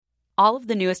All of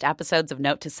the newest episodes of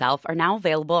Note to Self are now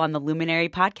available on the Luminary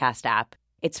podcast app.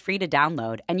 It's free to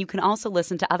download, and you can also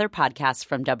listen to other podcasts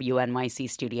from WNYC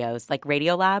Studios like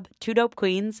Radiolab, Two Dope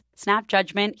Queens, Snap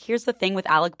Judgment, Here's the Thing with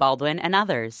Alec Baldwin, and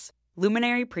others.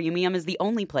 Luminary Premium is the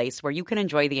only place where you can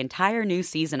enjoy the entire new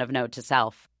season of Note to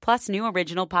Self, plus new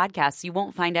original podcasts you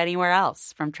won't find anywhere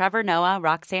else, from Trevor Noah,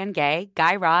 Roxanne Gay,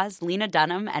 Guy Raz, Lena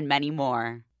Dunham, and many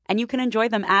more. And you can enjoy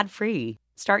them ad-free.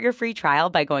 Start your free trial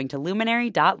by going to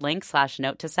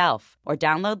luminary.link/note-to-self or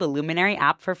download the Luminary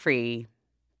app for free.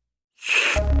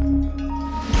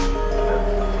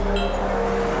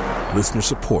 Listener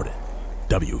supported.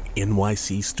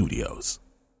 WNYC Studios.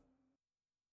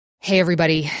 Hey,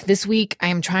 everybody. This week, I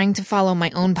am trying to follow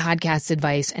my own podcast's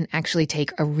advice and actually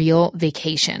take a real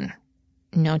vacation.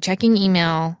 No checking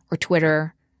email or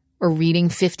Twitter or reading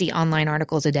 50 online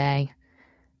articles a day.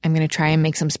 I'm going to try and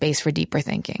make some space for deeper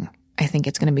thinking. I think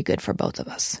it's going to be good for both of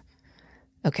us.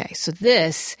 Okay, so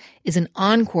this is an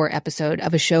encore episode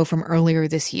of a show from earlier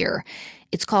this year.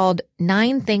 It's called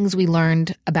 9 Things We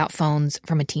Learned About Phones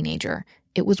from a Teenager.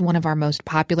 It was one of our most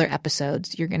popular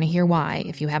episodes. You're going to hear why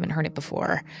if you haven't heard it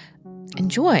before.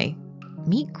 Enjoy.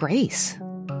 Meet Grace.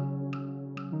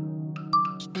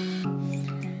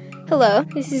 Hello,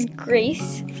 this is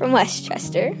Grace from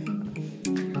Westchester.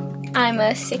 I'm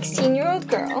a 16-year-old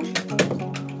girl.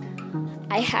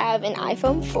 I have an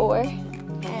iPhone 4,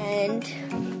 and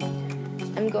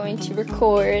I'm going to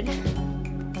record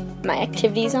my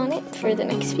activities on it for the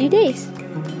next few days.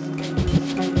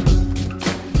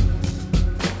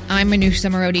 I'm Manoush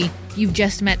Samarodi. You've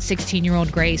just met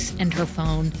 16-year-old Grace and her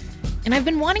phone. And I've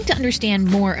been wanting to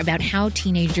understand more about how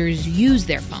teenagers use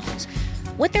their phones,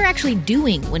 what they're actually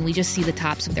doing when we just see the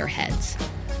tops of their heads.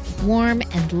 Warm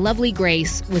and lovely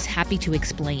Grace was happy to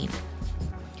explain.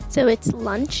 So it's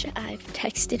lunch. I've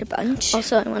texted a bunch.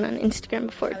 Also, I went on Instagram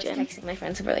before gym. I was texting my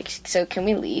friends and were like, so can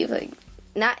we leave?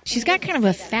 She's got kind of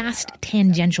a fast,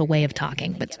 tangential way of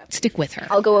talking, but stick with her.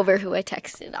 I'll go over who I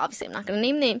texted. Obviously, I'm not going to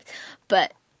name names,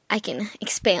 but I can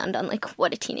expand on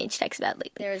what a teenage text about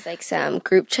lately. There was some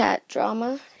group chat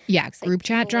drama. Yeah, group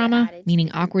chat drama,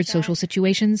 meaning awkward social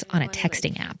situations on a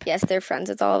texting app. Yes, they're friends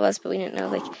with all of us, but we didn't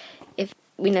know if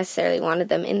we necessarily wanted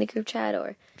them in the group chat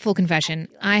or... Full confession,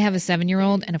 I have a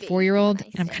 7-year-old and a 4-year-old,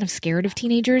 and I'm kind of scared of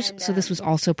teenagers, so this was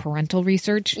also parental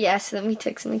research. Yes, then we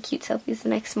took some cute selfies the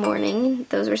next morning.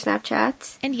 Those were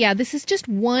Snapchats. And yeah, this is just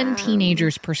one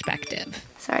teenager's perspective.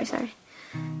 Sorry.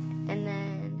 And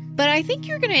then... But I think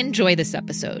you're going to enjoy this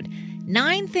episode.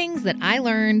 9 things that I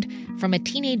learned from a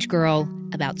teenage girl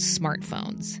about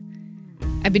smartphones.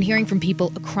 I've been hearing from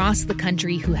people across the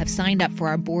country who have signed up for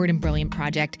our Bored and Brilliant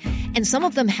project, and some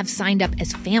of them have signed up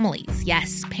as families.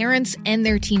 Yes, parents and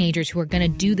their teenagers who are going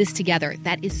to do this together.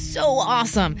 That is so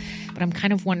awesome. But I'm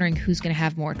kind of wondering who's going to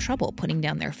have more trouble putting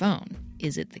down their phone.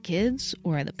 Is it the kids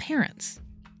or the parents?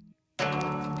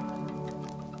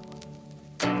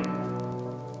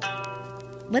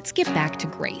 Let's get back to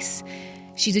Grace.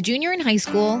 She's a junior in high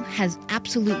school, has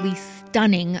absolutely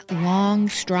stunning long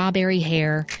strawberry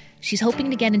hair. She's hoping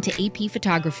to get into AP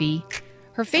photography.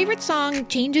 Her favorite song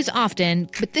changes often,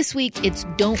 but this week it's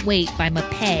Don't Wait by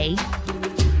Mapei.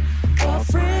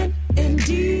 Girlfriend,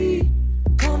 indeed,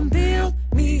 come build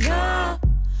me up,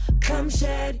 come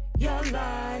shed your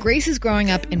light. Grace is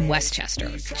growing up in Westchester.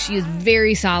 She is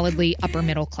very solidly upper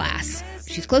middle class.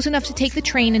 She's close enough to take the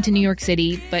train into New York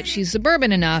City, but she's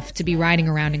suburban enough to be riding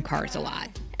around in cars a lot.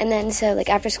 And then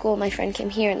after school, my friend came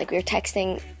here and we were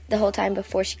texting the whole time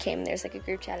before she came. There's a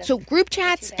group chat. So group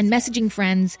chats and messaging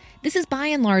friends, this is by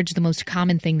and large the most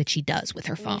common thing that she does with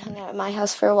her phone. We hung out at my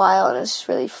house for a while and it was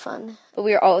really fun. But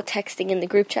we were all texting in the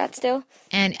group chat still.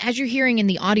 And as you're hearing in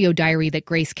the audio diary that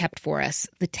Grace kept for us,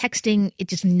 the texting, it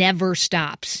just never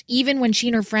stops, even when she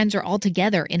and her friends are all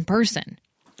together in person.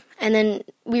 And then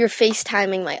we were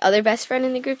FaceTiming my other best friend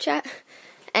in the group chat.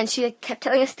 And she kept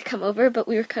telling us to come over, but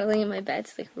we were cuddling in my bed,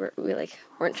 so we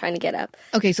weren't trying to get up.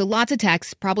 Okay, so lots of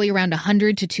texts, probably around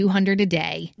 100 to 200 a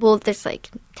day. Well, there's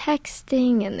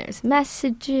texting and there's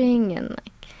messaging and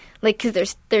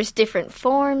because there's different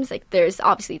forms. There's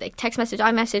obviously text message,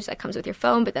 iMessage that comes with your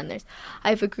phone, but then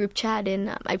I have a group chat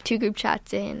I have 2 group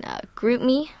chats in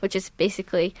GroupMe, which is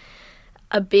basically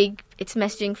it's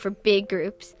messaging for big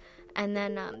groups. And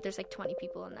then there's 20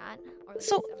 people in that.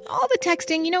 So all the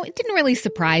texting, it didn't really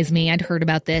surprise me. I'd heard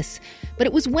about this. But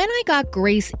it was when I got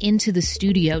Grace into the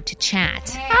studio to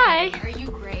chat. Hey, hi. Are you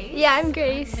Grace? Yeah, I'm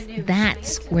Grace.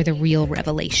 That's where the real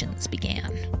revelations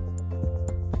began.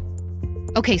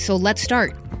 Okay, so let's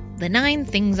start. The 9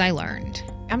 things I learned.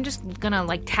 I'm just going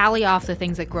to tally off the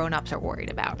things that grown-ups are worried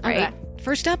about, right? Okay.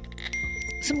 First up,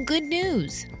 some good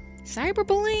news.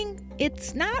 Cyberbullying,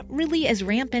 it's not really as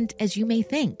rampant as you may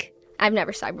think. I've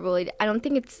never cyberbullied. I don't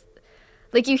think it's...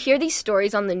 Like, you hear these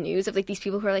stories on the news of, like, these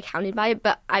people who are, like, hounded by it,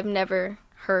 but I've never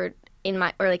heard in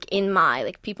my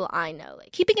people I know.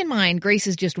 Like, keeping in mind, Grace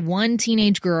is just one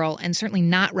teenage girl and certainly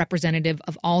not representative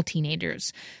of all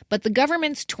teenagers. But the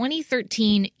government's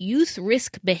 2013 Youth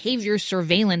Risk Behavior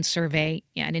Surveillance Survey,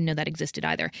 I didn't know that existed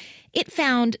either, it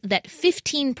found that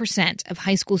 15% of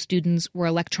high school students were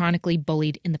electronically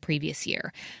bullied in the previous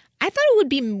year. I thought it would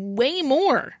be way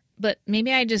more, but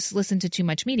maybe I just listened to too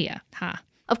much media,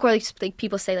 Of course, like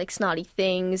people say, like, snotty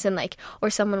things, and, like, or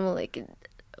someone will, like,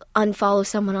 unfollow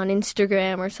someone on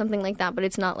Instagram or something like that, but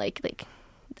it's not like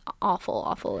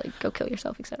awful, like, go kill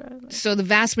yourself, etc. So the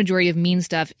vast majority of mean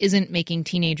stuff isn't making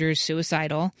teenagers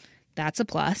suicidal. That's a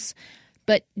plus.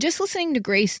 But just listening to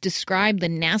Grace describe the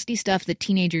nasty stuff that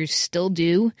teenagers still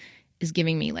do is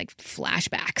giving me, like,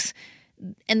 flashbacks.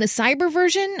 And the cyber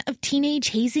version of teenage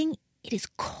hazing, it is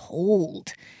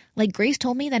cold. Like, Grace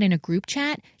told me that in a group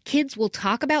chat, kids will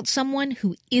talk about someone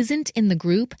who isn't in the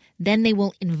group, then they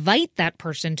will invite that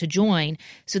person to join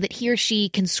so that he or she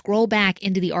can scroll back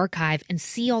into the archive and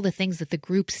see all the things that the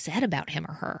group said about him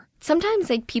or her. Sometimes,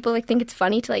 like, people, like, think it's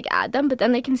funny to, like, add them, but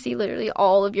then they can see literally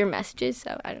all of your messages,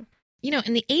 so I don't... You know,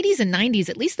 in the 80s and 90s,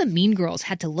 at least the mean girls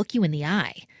had to look you in the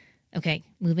eye. Okay,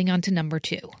 moving on to number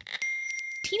 2.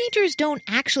 Teenagers don't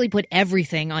actually put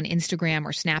everything on Instagram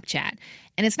or Snapchat,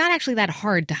 and it's not actually that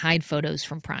hard to hide photos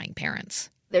from prying parents.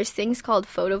 There's things called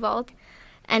Photo Vault,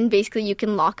 and basically you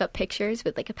can lock up pictures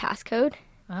with, like, a passcode.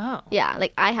 Oh. Yeah,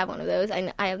 like, I have one of those.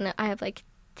 I have like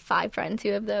 5 friends who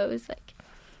have those. Like,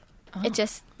 It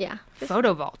just, yeah.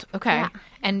 Photo Vault. Okay. Yeah.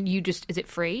 And you just, is it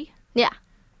free? Yeah.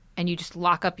 And you just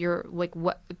lock up your, like,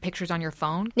 what pictures on your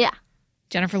phone? Yeah.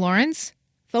 Jennifer Lawrence,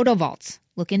 Photo Vaults.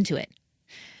 Look into it.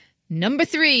 Number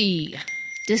 3.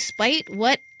 Despite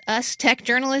what us tech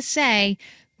journalists say,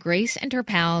 Grace and her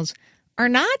pals are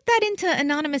not that into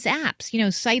anonymous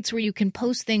apps, sites where you can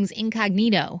post things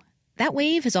incognito. That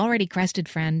wave has already crested,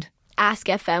 friend. Ask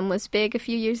FM was big a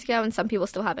few years ago, and some people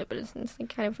still have it, but it's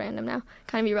like kind of random now,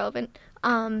 kind of irrelevant.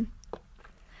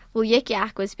 Well, Yik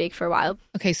Yak was big for a while.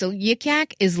 Okay, so Yik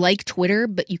Yak is like Twitter,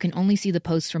 but you can only see the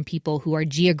posts from people who are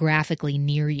geographically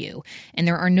near you, and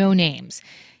there are no names.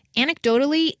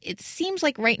 Anecdotally, it seems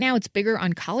like right now it's bigger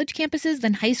on college campuses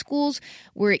than high schools,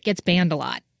 where it gets banned a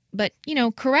lot. But,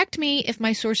 correct me if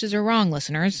my sources are wrong,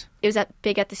 listeners. It was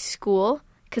big at the school,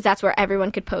 because that's where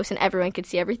everyone could post and everyone could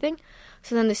see everything.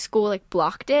 So then the school, like,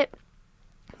 blocked it.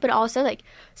 But also, like,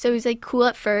 so it was, like, cool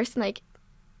at first, and, like,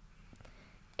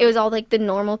 it was all, like, the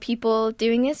normal people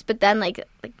doing this. But then, like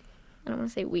I don't want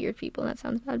to say weird people, that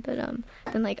sounds bad, but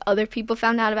then, like, other people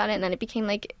found out about it, and then it became,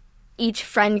 like, each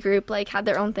friend group, like, had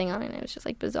their own thing on it, and it was just,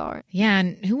 like, bizarre. Yeah,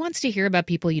 and who wants to hear about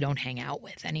people you don't hang out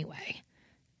with anyway?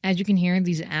 As you can hear,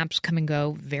 these apps come and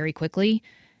go very quickly,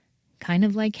 kind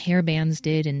of like hair bands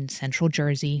did in Central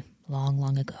Jersey long,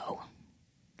 long ago.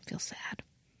 I feel sad.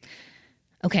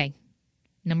 Okay,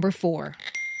 number 4,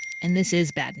 and this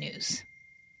is bad news.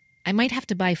 I might have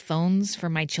to buy phones for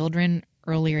my children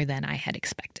earlier than I had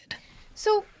expected.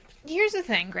 So here's the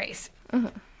thing, Grace.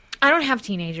 Mm-hmm. I don't have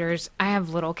teenagers. I have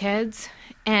little kids.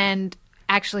 And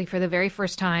actually, for the very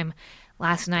first time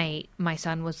last night, my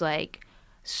son was like,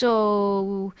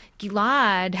 so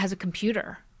Gilad has a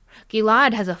computer.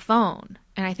 Gilad has a phone.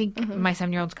 And I think my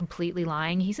 7-year-old's completely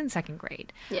lying. He's in 2nd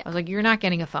grade. Yeah. I was like, you're not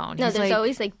getting a phone. No, He's there's like,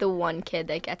 always, like, the one kid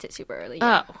that gets it super early.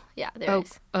 Oh. Yeah, there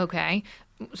is. Okay.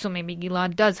 So maybe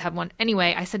Gilad does have one.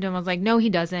 Anyway, I said to him, I was like, no, he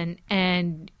doesn't.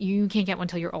 And you can't get one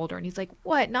till you're older. And he's like,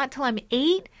 what? Not till I'm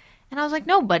 8? And I was like,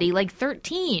 no, buddy, like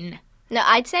 13. No,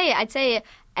 I'd say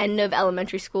end of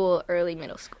elementary school, early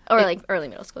middle school. Or, early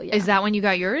middle school, yeah. Is that when you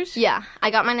got yours? Yeah.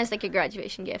 I got mine as, like, a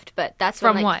graduation gift, but that's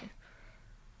From when, like, what?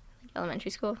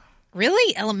 Elementary school.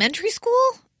 Really? Elementary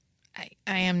school? I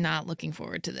am not looking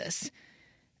forward to this.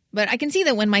 But I can see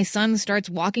that when my son starts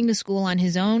walking to school on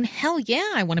his own, hell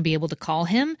yeah, I want to be able to call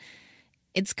him.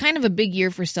 It's kind of a big year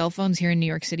for cell phones here in New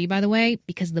York City, by the way,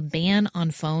 because the ban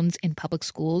on phones in public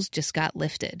schools just got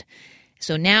lifted.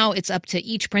 So now it's up to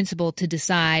each principal to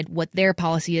decide what their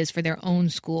policy is for their own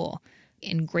school.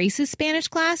 In Grace's Spanish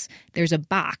class, there's a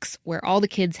box where all the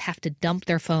kids have to dump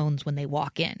their phones when they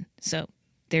walk in. So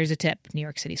there's a tip, New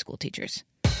York City school teachers.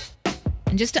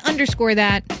 And just to underscore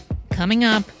that, coming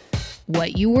up,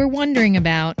 what you were wondering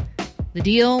about, the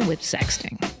deal with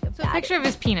sexting. So a picture of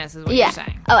his penis is what you're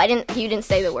saying. Oh, you didn't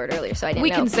say the word earlier, so I didn't know. We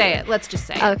can say it. Let's just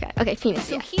say it. Okay, penis,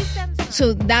 So yeah. he sends...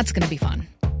 So that's going to be fun.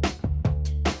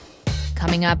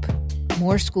 Coming up,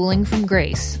 more schooling from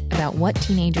Grace about what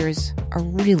teenagers are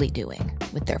really doing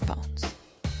with their phones.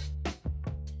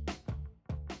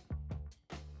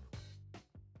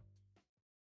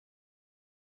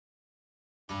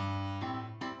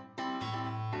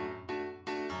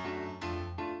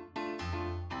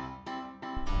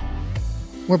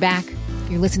 We're back.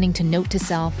 You're listening to Note to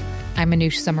Self. I'm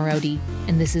Manoush Samarodi,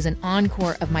 and this is an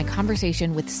encore of my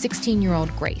conversation with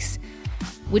 16-year-old Grace.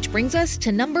 Which brings us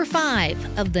to number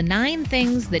 5 of the 9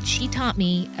 things that she taught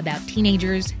me about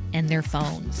teenagers and their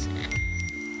phones.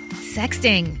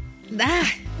 Sexting.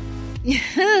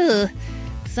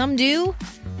 Some do,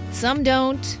 some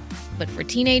don't. But for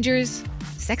teenagers,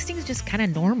 sexting is just kind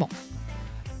of normal.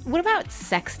 What about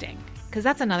sexting? Because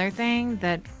that's another thing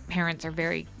that parents are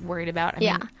very worried about. I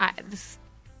mean,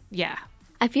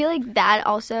 I feel like that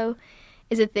also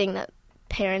is a thing that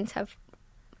parents have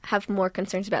more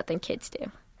concerns about than kids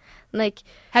do. Like,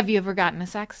 have you ever gotten a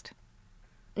sext?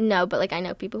 No, but like I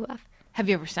know people who have. Have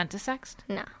you ever sent a sext?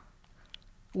 No.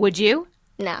 Would you?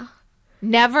 No.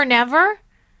 Never?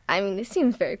 I mean, this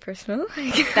seems very personal.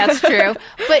 That's true.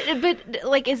 But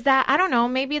like, is that, I don't know,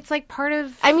 maybe it's like part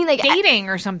of dating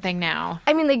or something now.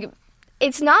 I mean, like,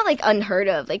 it's not like unheard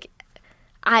of. Like,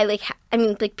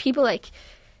 people like,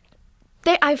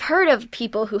 I've heard of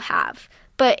people who have,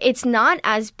 but it's not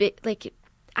as big. Like,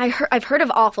 I've heard of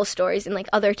awful stories in like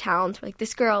other towns where like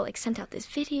this girl like sent out this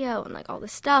video and like all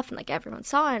this stuff and like everyone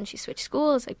saw it and she switched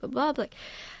schools, like blah blah blah. Like,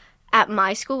 at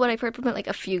my school, what I've heard from it, like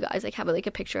a few guys like have like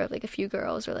a picture of like a few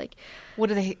girls or like. What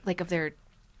do they like of their?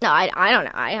 No, I don't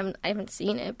know. I haven't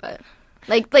seen it, but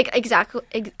like exactly.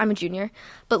 I'm a junior,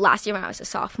 but last year when I was a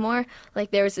sophomore, like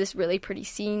there was this really pretty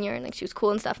senior and like she was cool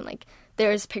and stuff, and like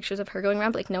there's pictures of her going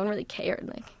around, but like no one really cared.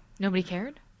 Like nobody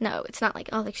cared. No, it's not like,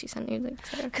 oh, like she sent me like.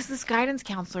 Because this guidance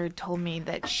counselor told me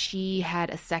that she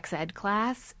had a sex ed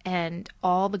class, and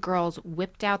all the girls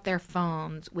whipped out their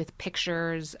phones with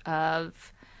pictures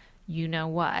of. You know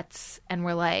what's, and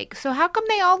we're like, so how come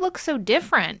they all look so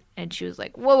different? And she was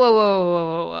like,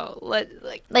 whoa.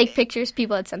 Like pictures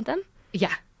people had sent them?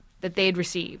 Yeah, that they had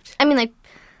received. I mean, like,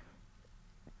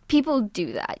 people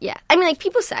do that, yeah. I mean, like,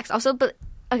 people sex also, but,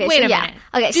 okay, Wait so, a yeah. minute.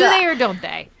 Okay, do so, they or don't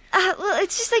they? Well,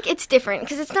 it's just, like, it's different,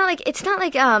 because it's not like,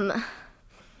 some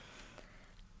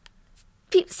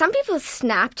people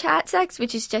Snapchat sex,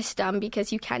 which is just dumb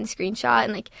because you can screenshot,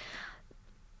 and, like,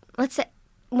 let's say,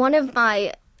 one of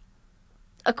my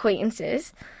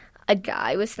acquaintances, a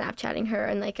guy was Snapchatting her,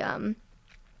 and like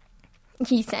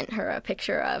he sent her a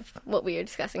picture of what we were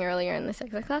discussing earlier in the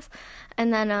sex ed class,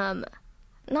 and then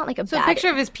not like a a picture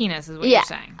of his penis is what you're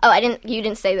saying. Oh, you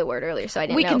didn't say the word earlier, so I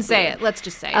didn't. We know can say it. Let's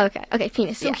just say it. Okay,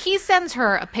 penis. So he sends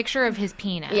her a picture of his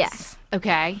penis. Yes.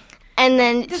 Okay. And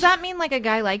then does that mean like a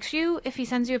guy likes you if he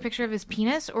sends you a picture of his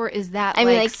penis, or is that I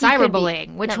mean, like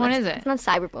cyberbullying? Which one is it? It's not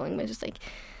cyberbullying, but just like.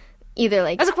 Either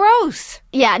like that's gross.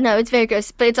 Yeah, no, it's very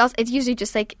gross. But it's usually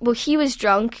just like, well, he was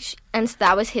drunk, and so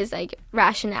that was his like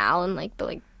rationale, and like, but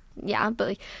like, yeah, but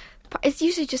like, it's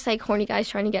usually just like horny guys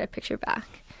trying to get a picture back,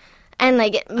 and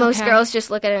like most girls just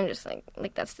look at it and just like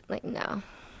that's like no.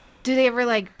 Do they ever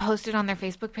like post it on their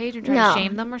Facebook page and try to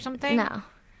shame them or something? No,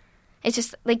 it's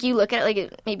just like you look at it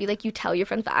like maybe like you tell your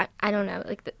friends, but I don't know.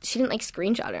 Like she didn't like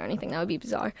screenshot it or anything. That would be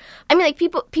bizarre. I mean, like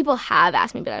people have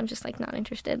asked me, but I'm just like not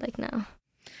interested. Like no.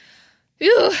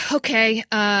 Ooh, okay.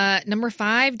 Number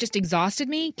 5 just exhausted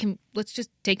me. Let's just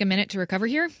take a minute to recover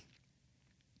here.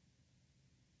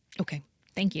 Okay,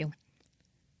 thank you.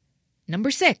 Number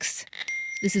 6.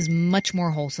 This is much more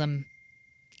wholesome.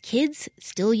 Kids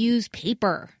still use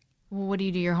paper. Well, what do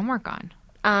you do your homework on?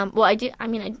 Well, I do. I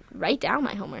mean, I write down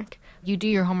my homework. You do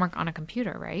your homework on a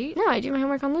computer, right? No, I do my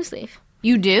homework on loose leaf.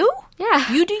 You do?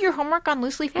 Yeah. You do your homework on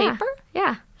loose leaf paper?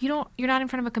 Yeah. You're not in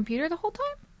front of a computer the whole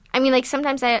time? I mean, like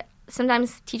sometimes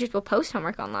teachers will post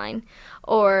homework online,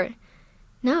 or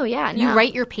no. You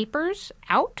write your papers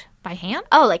out by hand?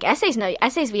 Oh, like essays? No,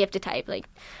 essays we have to type like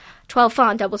 12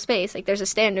 font, double space. Like there's a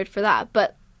standard for that.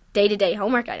 But day-to-day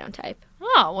homework, I don't type.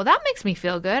 Oh, well, that makes me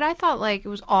feel good. I thought like it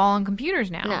was all on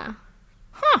computers now. No.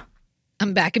 Huh.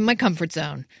 I'm back in my comfort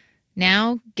zone.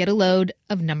 Now get a load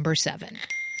of number 7.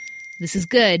 This is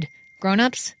good.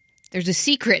 Grown-ups, there's a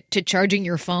secret to charging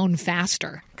your phone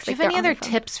faster. Do you have any other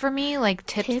tips for me? Like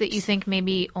tips that you think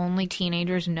maybe only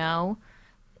teenagers know?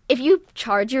 If you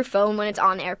charge your phone when it's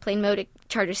on airplane mode, it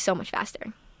charges so much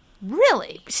faster.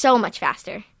 Really? So much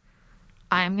faster.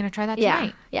 I'm going to try that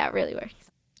tonight. Yeah, it really works.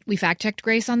 We fact-checked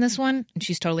Grace on this one, and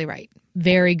she's totally right.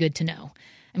 Very good to know.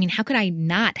 I mean, how could I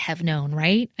not have known,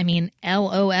 right? I mean,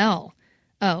 LOL.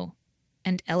 Oh,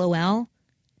 and LOL?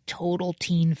 Total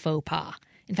teen faux pas.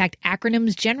 In fact,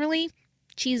 acronyms generally,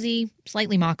 cheesy,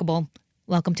 slightly mockable.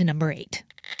 Welcome to number 8.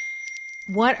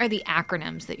 What are the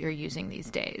acronyms that you're using these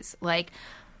days? Like,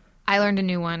 I learned a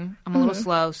new one. I'm a little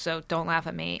slow, so don't laugh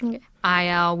at me. Okay.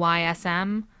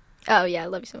 ILYSM. Oh, yeah, I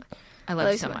love you so much. I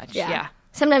love you so much. Yeah.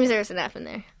 Sometimes there's an F in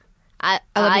there. I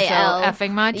love you so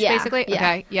effing much, basically? Yeah.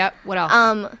 Okay, yep. What else?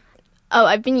 Oh,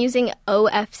 I've been using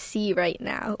OFC right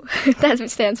now. That's what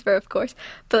it stands for, of course.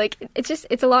 But, like,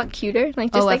 it's a lot cuter.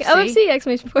 Like, just like, OFC,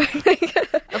 exclamation point. Like,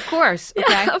 of course. Okay.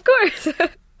 Yeah, of course.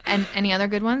 And any other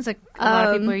good ones like a lot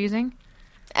of people are using?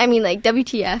 I mean, like,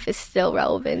 WTF is still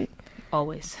relevant.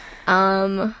 Always.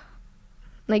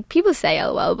 Like, people say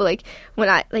LOL, but,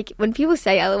 like, when people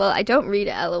say LOL, I don't read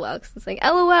it LOL, because it's like,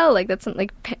 LOL, like, that's something,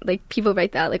 like, people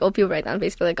write that, like, old people write that on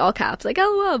Facebook, like, all caps, like,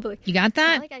 LOL, but, like... You got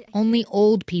that? Only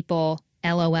old people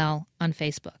LOL on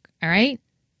Facebook, all right?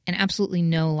 And absolutely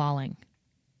no lolling.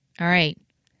 All right,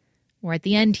 we're at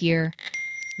the end here.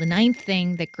 The 9th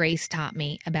thing that Grace taught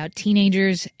me about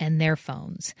teenagers and their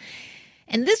phones.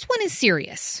 And this one is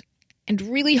serious and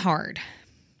really hard.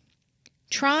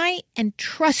 Try and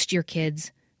trust your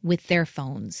kids with their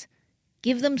phones.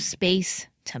 Give them space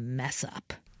to mess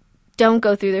up. Don't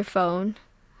go through their phone.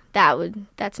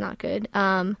 That's not good.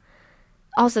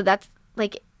 Also, that's,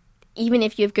 like, even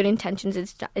if you have good intentions,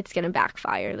 it's going to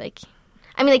backfire. Like,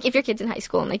 I mean, like, if your kid's in high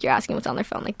school and, like, you're asking what's on their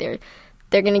phone, like, they're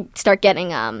going to start getting,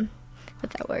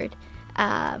 what's that word?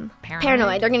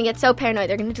 Paranoid. They're going to get so paranoid.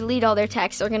 They're going to delete all their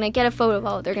texts. They're going to get a photo of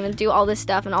all. They're going to do all this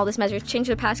stuff and all this measures. Change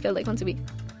their passcode, like, once a week.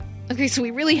 Okay, so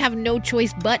we really have no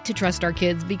choice but to trust our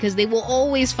kids because they will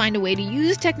always find a way to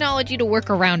use technology to work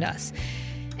around us.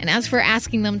 And as for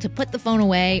asking them to put the phone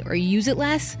away or use it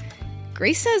less,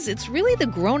 Grace says it's really the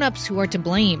grown-ups who are to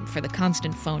blame for the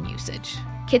constant phone usage.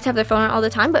 Kids have their phone all the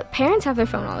time, but parents have their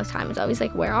phone all the time. It's always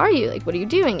like, where are you? Like, what are you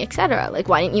doing? Etc. Like,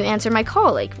 why didn't you answer my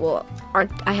call? Like, well,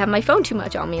 I have my phone too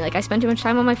much on me. Like, I spend too much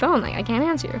time on my phone. Like, I can't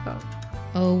answer your phone.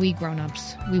 Oh, we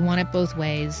grown-ups. We want it both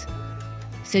ways.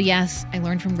 So yes, I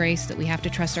learned from Grace that we have to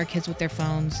trust our kids with their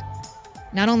phones.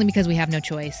 Not only because we have no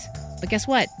choice, but guess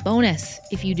what? Bonus,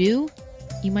 if you do,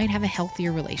 you might have a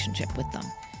healthier relationship with them.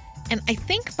 And I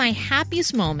think my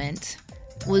happiest moment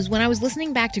was when I was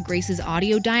listening back to Grace's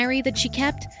audio diary that she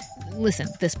kept. Listen,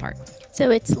 this part. So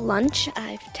it's lunch.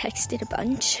 I've texted a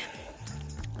bunch.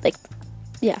 Like,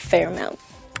 yeah, fair amount.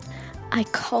 I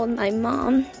called my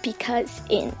mom because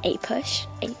in APUSH,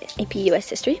 AP US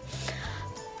History,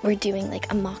 we're doing,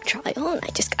 like, a mock trial,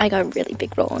 and I got a really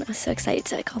big role, and I was so excited,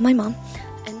 so I called my mom.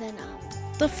 And then,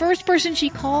 the first person she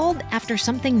called after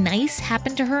something nice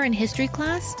happened to her in history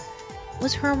class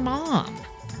was her mom.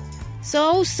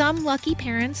 So some lucky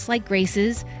parents, like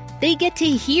Grace's, they get to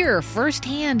hear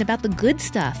firsthand about the good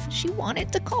stuff. She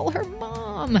wanted to call her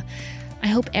mom. I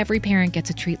hope every parent gets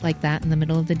a treat like that in the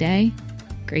middle of the day.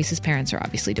 Grace's parents are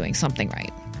obviously doing something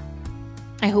right.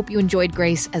 I hope you enjoyed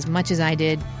Grace as much as I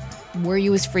did. Were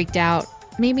you as freaked out?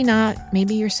 Maybe not.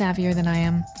 Maybe you're savvier than I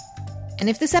am. And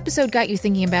if this episode got you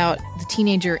thinking about the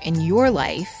teenager in your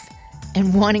life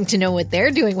and wanting to know what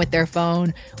they're doing with their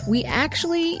phone, we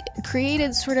actually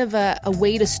created sort of a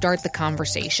way to start the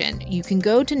conversation. You can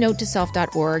go to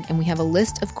notetoself.org and we have a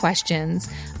list of questions.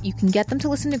 You can get them to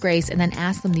listen to Grace and then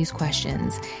ask them these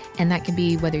questions. And that can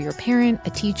be whether you're a parent, a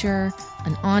teacher,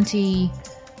 an auntie,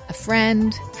 a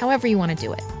friend, however you want to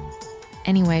do it.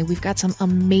 Anyway, we've got some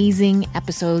amazing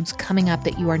episodes coming up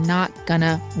that you are not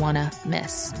gonna wanna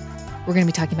miss. We're gonna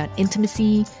be talking about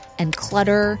intimacy and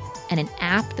clutter and an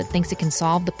app that thinks it can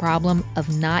solve the problem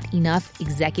of not enough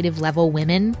executive level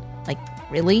women. Like,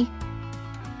 really?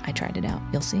 I tried it out.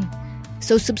 You'll see.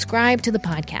 So subscribe to the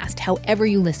podcast, however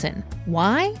you listen.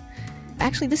 Why?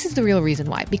 Actually, this is the real reason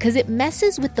why. Because it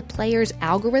messes with the player's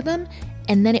algorithm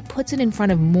and then it puts it in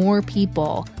front of more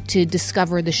people to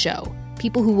discover the show.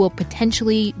 People who will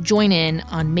potentially join in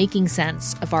on making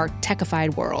sense of our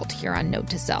techified world here on Note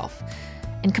to Self.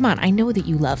 And come on, I know that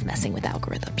you love messing with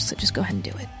algorithms, so just go ahead and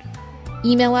do it.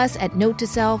 Email us at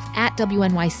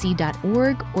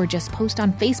notetoself@wnyc.org or just post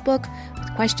on Facebook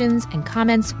with questions and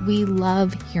comments. We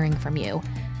love hearing from you.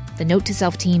 The Note to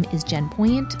Self team is Jen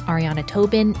Poyant, Ariana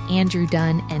Tobin, Andrew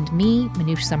Dunn, and me,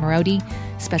 Manoush Samarodi.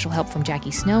 Special help from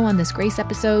Jackie Snow on this Grace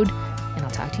episode, and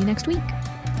I'll talk to you next week.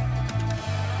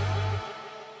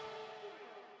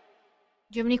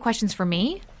 Do you have any questions for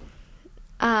me?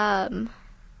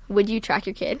 Would you track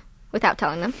your kid without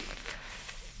telling them?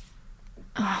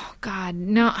 Oh, God,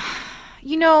 no.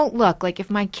 You know, look, like if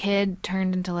my kid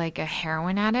turned into like a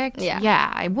heroin addict, yeah,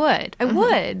 I would. I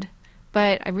would.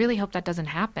 But I really hope that doesn't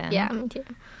happen. Yeah, me too.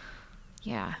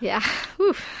 Yeah. Yeah.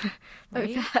 Oof. That would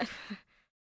be Right? bad.